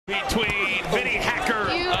Between Vinnie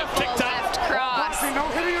Hacker of TikTok. Left cross.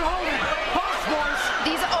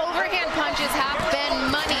 These overhand punches have been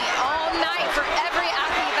money all night for every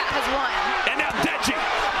athlete that has won. And now Deji.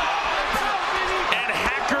 And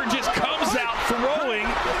Hacker just comes out throwing.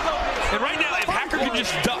 And right now, if Hacker can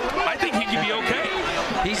just duck, I think he can be okay.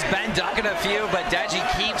 He's been ducking a few, but Deji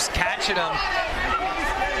keeps catching him.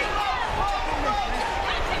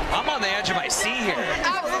 I'm on the edge of my seat here.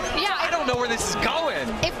 Yeah, I don't know where this is going.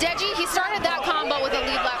 If Deji, he started that combo with a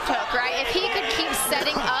lead left hook, right? If he could keep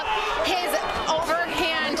setting up, his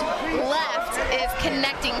overhand left is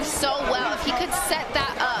connecting so well. If he could set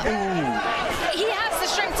that up, he has the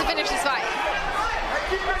strength to finish this fight.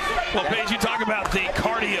 Well, Paige, you talk about the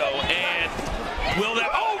cardio, and will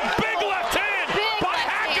that... Oh, big left hand by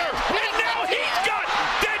Hacker! And now he's got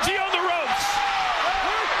Deji on the ropes!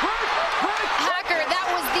 Hacker, that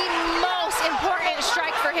was the most important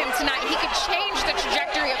strike for him tonight. He could change the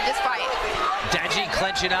trajectory of this fight. Deji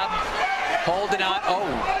clenching up, holding on. Oh.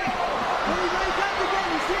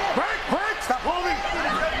 Stop holding.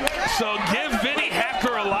 So give Vinnie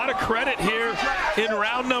Hacker a lot of credit here in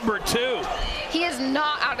round number 2. He is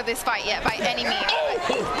not out of this fight yet by any means.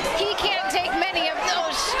 He can't take many of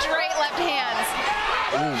those straight left hands.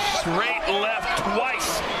 Straight left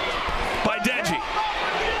twice by Deji.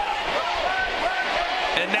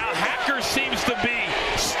 And now Hacker seems to be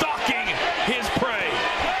stalking his prey.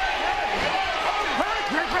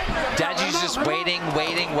 Deji's just waiting,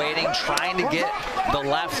 trying to get the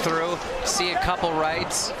left through. See a couple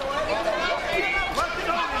rights.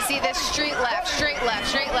 See this straight left.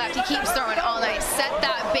 He keeps throwing all night. Set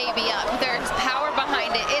that baby up. There's power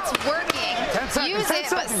behind it. It's working. Use it,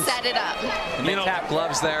 but set it up. And they tap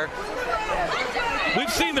gloves there.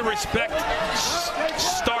 We've seen the respect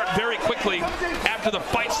start very quickly after the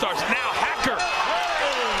fight starts. Now Hacker.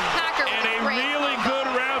 And a really good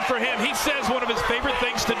round for him. He says one of his favorite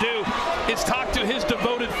things to do is talk to his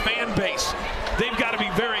devoted fan base. They've got to be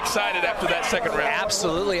very excited after that second round.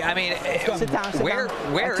 Absolutely. I mean,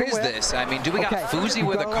 where is this? I mean, do we got Fuzi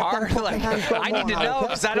with a card? Like, I need to know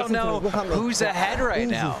because I don't know who's ahead right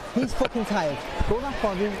now. He's fucking tired.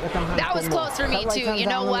 That was close for me too. You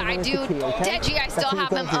know what I do? Deji, I still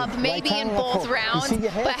have him up maybe in both rounds,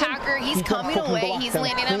 but Hacker, he's coming away. He's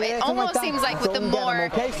landing up. It almost seems like with the more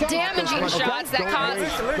damaging shots that cause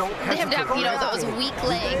him to have, you know, those weak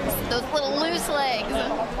legs, those little loose legs.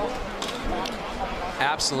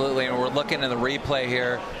 Absolutely, and we're looking at the replay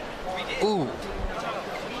here. Ooh.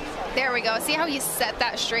 There we go. See how he set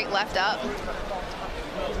that straight left up?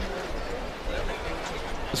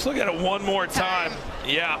 Let's look at it one more time.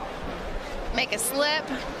 Yeah. Make a slip.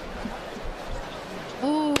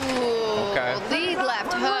 Ooh. Okay. Lead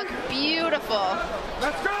left hook. Beautiful.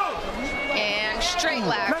 Let's go. And straight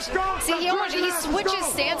left. Let's go. See, he switches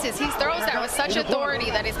stances. He throws that with such authority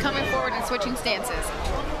that he's coming forward and switching stances.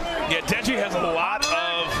 Yeah, Deji has a lot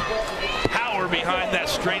of power behind that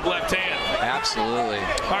straight left hand. Absolutely.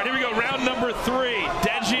 All right, here we go. Round number 3.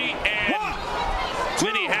 Deji and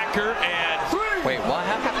Vinnie Hacker. And wait, what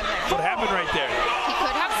happened? What happened right there? He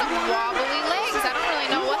could have some wobbly legs. I don't really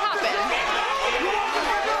know what happened.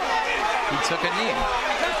 He took a knee.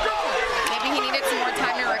 Maybe he needed some more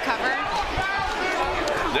time to recover.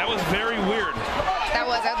 That was very weird. That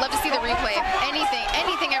was. I'd love to see the replay. If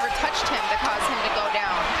anything ever touched him to cause him to go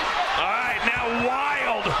down. All right, now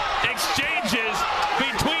wild exchanges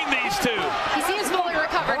between these two. He seems fully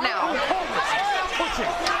recovered now.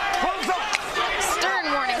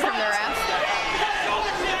 Stern warning from the ref.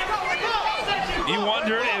 You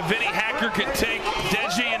wondered if Vinnie Hacker could take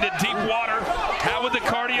Deji into deep water. How would the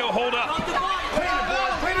cardio hold up?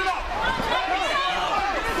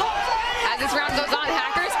 As this round goes on,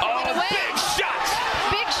 Hacker's pulling away. Big shots!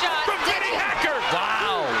 Big shot From Vinnie Hacker!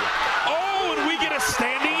 Wow. Oh, and we get a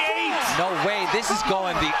standing 8. No way. This is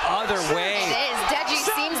going the other way. It is. Deji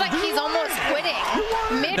seems like he's almost quitting.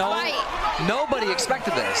 Mid-fight. Nobody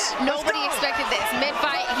expected this. Nobody expected this.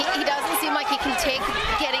 Mid-fight, he doesn't seem like he can take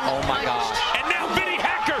getting Oh my punched. gosh. And now Vinnie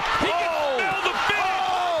Hacker, he can smell the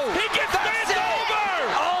finish. He gets it's over.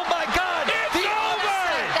 Oh my God. It's over.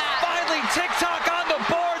 Finally, TikTok on the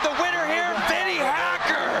board. The winner here, Vinnie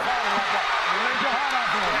Hacker.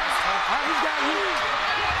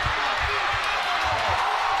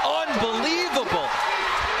 Unbelievable.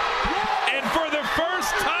 And for the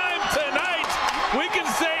first time tonight, we can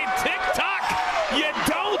say TikTok, you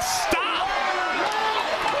don't stop.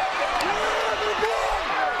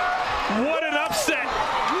 What an upset.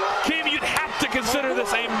 Kim, you'd have to consider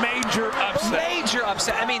this a major upset. Major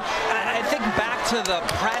upset. I mean, I think back to the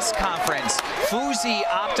press conference, Fuzi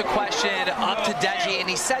opted to question up to Deji, and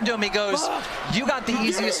he said to him, he goes, "You got the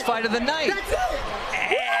easiest fight of the night."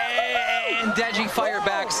 And Deji fired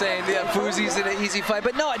back saying, yeah, Fuzi's in an easy fight.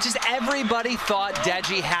 But no, just everybody thought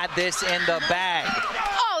Deji had this in the bag.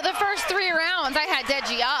 Oh, the first 3 rounds, I had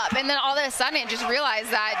Deji up. And then all of a sudden, I just realized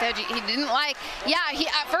that Deji, he didn't like,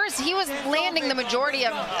 at first, he was landing the majority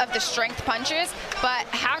of the strength punches. But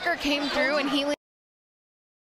Hacker came through and he